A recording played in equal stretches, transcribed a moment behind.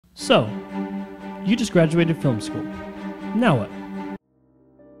So, you just graduated film school. Now what?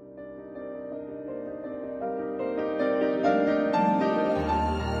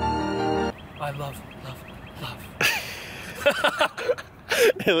 I love.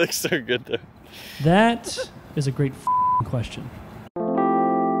 It looks so good though. That is a great question.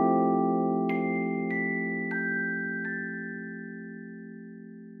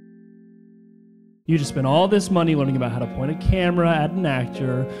 You just spent all this money learning about how to point a camera at an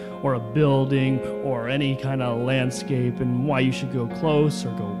actor or a building or any kind of landscape and why you should go close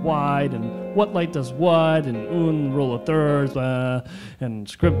or go wide and what light does what and rule of thirds and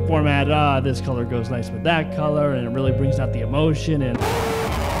script format. This color goes nice with that color and it really brings out the emotion. And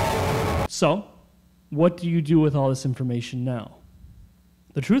so, what do you do with all this information now?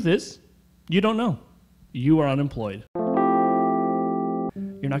 The truth is, you don't know. You are unemployed.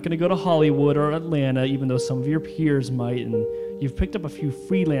 You're not going to go to Hollywood or Atlanta, even though some of your peers might, and you've picked up a few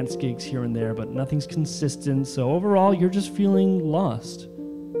freelance gigs here and there, but nothing's consistent, so overall, you're just feeling lost.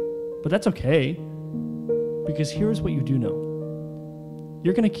 But that's okay, because here's what you do know.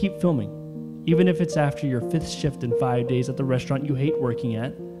 You're going to keep filming, even if it's after your 5th shift in 5 days at the restaurant you hate working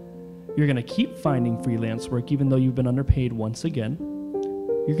at. You're going to keep finding freelance work, even though you've been underpaid once again.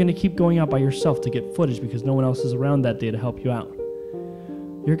 You're going to keep going out by yourself to get footage because no one else is around that day to help you out.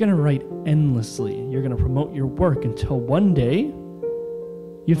 You're going to write endlessly. You're going to promote your work until one day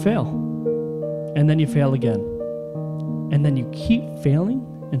you fail. And then you fail again. And then you keep failing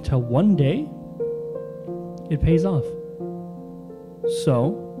until one day it pays off.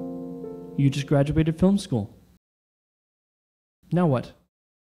 So, you just graduated film school. Now what?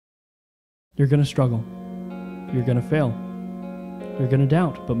 You're going to struggle. You're going to fail. You're going to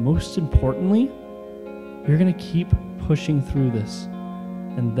doubt. But most importantly, you're going to keep pushing through this.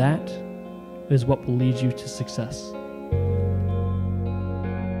 And that is what will lead you to success.